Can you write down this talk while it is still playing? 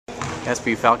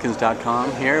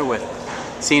SPUFalcons.com here with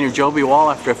senior Jobi Wall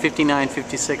after a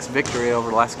 59-56 victory over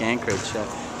Alaska Anchorage.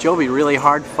 Jobi, really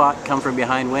hard fought, come from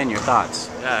behind win. Your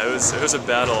thoughts? Yeah, it was a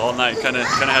battle all night. Kind of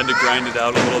had to grind it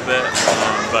out a little bit,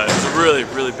 but it was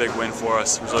a really big win for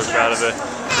us. I was really proud of the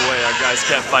way our guys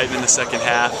kept fighting in the second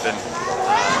half and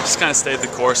just kind of stayed the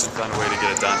course and found a way to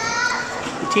get it done.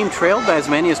 The team trailed by as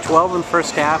many as 12 in the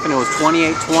first half, and it was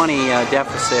 28-20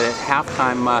 deficit at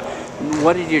halftime.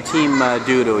 What did your team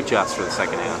do to adjust for the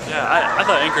second half? Yeah, I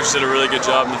thought Anchorage did a really good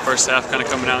job in the first half, kind of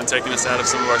coming out and taking us out of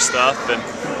some of our stuff, and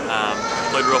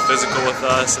played real physical with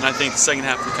us. And I think the second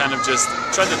half we kind of just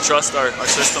tried to trust our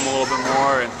system a little bit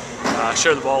more and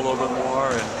share the ball a little bit more.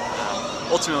 And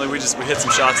ultimately we hit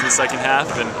some shots in the second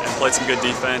half and played some good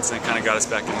defense, and it kind of got us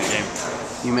back in the game.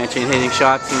 You mentioned hitting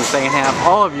shots in the second half.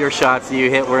 All of your shots that you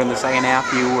hit were in the second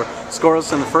half. You were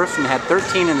scoreless in the first and had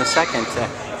 13 in the second,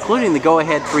 including the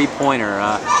go-ahead three-pointer.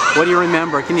 What do you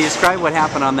remember? Can you describe what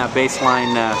happened on that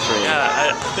baseline three?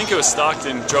 Yeah, I think it was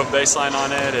Stockton drove baseline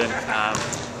on it,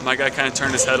 and my guy kind of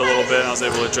turned his head a little bit, and I was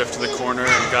able to drift to the corner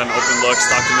and got an open look.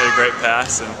 Stockton made a great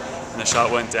pass, and the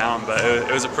shot went down. But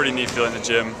it was a pretty neat feeling. The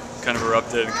gym kind of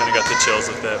erupted and kind of got the chills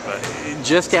with it. But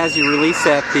just as you released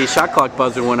that, the shot clock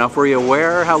buzzer went off. Were you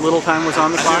aware how little time was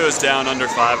on the clock? I knew it was down under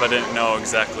 5. I didn't know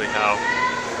exactly how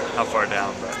far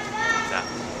down, but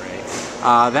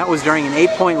yeah. That was during an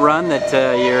 8-point run that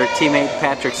your teammate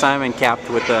Patrick Simon capped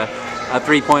with a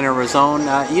three-pointer of his own.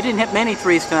 You didn't hit many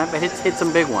threes tonight, but hit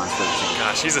some big ones for the team.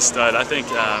 Gosh, he's a stud. I think,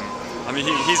 I mean,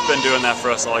 he's been doing that for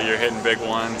us all year, hitting big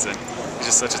ones, and he's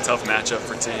just such a tough matchup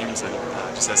for teams, and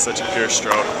just has such a pure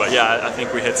stroke. But yeah, I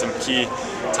think we hit some key,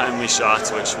 timely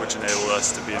shots, which enabled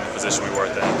us to be in the position we were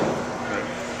then.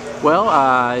 Well,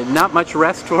 not much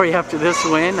rest for you after this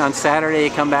win. On Saturday,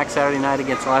 you come back Saturday night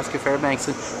against Alaska Fairbanks,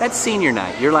 and that's senior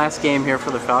night, your last game here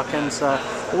for the Falcons.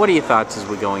 What are your thoughts as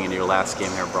we're going into your last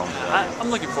game here at Brome? I'm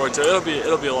looking forward to it.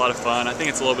 It'll be a lot of fun. I think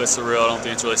it's a little bit surreal. I don't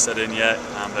think it's really set in yet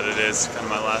that it is kind of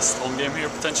my last home game here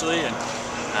potentially, and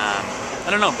I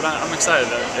don't know, but I'm excited.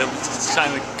 It's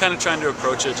kind of trying to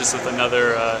approach it just with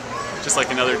just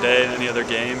like another day in any other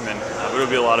game, and it'll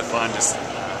be a lot of fun. Just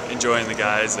enjoying the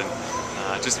guys and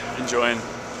just enjoying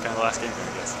kind of the last game here,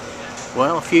 I guess.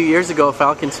 Well, a few years ago,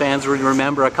 Falcons fans would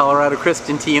remember a Colorado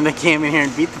Christian team that came in here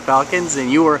and beat the Falcons,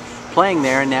 and you were playing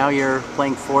there, and now you're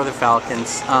playing for the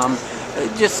Falcons.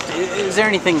 Is there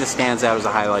anything that stands out as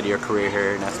a highlight of your career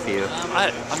here in SPU?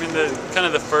 I mean,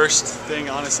 the first thing,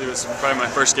 honestly, was probably my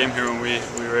first game here when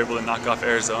we were able to knock off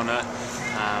Arizona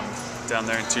down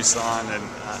there in Tucson, and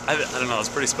I don't know, it was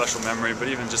a pretty special memory. But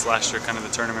even just last year, kind of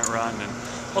the tournament run, and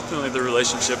ultimately the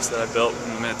relationships that I built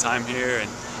in the time here, and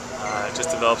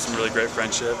just developed some really great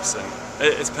friendships, and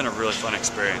it's been a really fun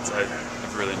experience.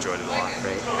 I've really enjoyed it a lot.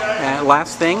 Great.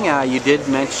 Last thing, you did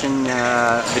mention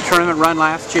the tournament run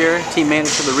last year. Team made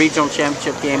it to the regional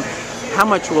championship game. How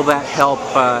much will that help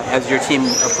as your team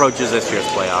approaches this year's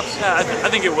playoffs? Yeah, I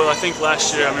think it will. I think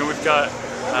last year, I mean, we've got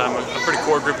a pretty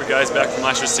core group of guys back from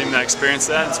last year's team that experienced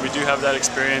that, and so we do have that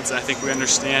experience, and I think we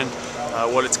understand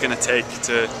what it's going to take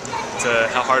to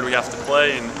how hard we have to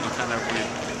play, and kind of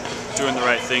doing the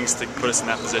right things to put us in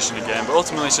that position again. But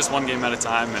ultimately, it's just one game at a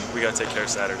time, and we got to take care of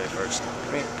Saturday first.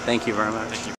 Great. Thank you very much. Thank you.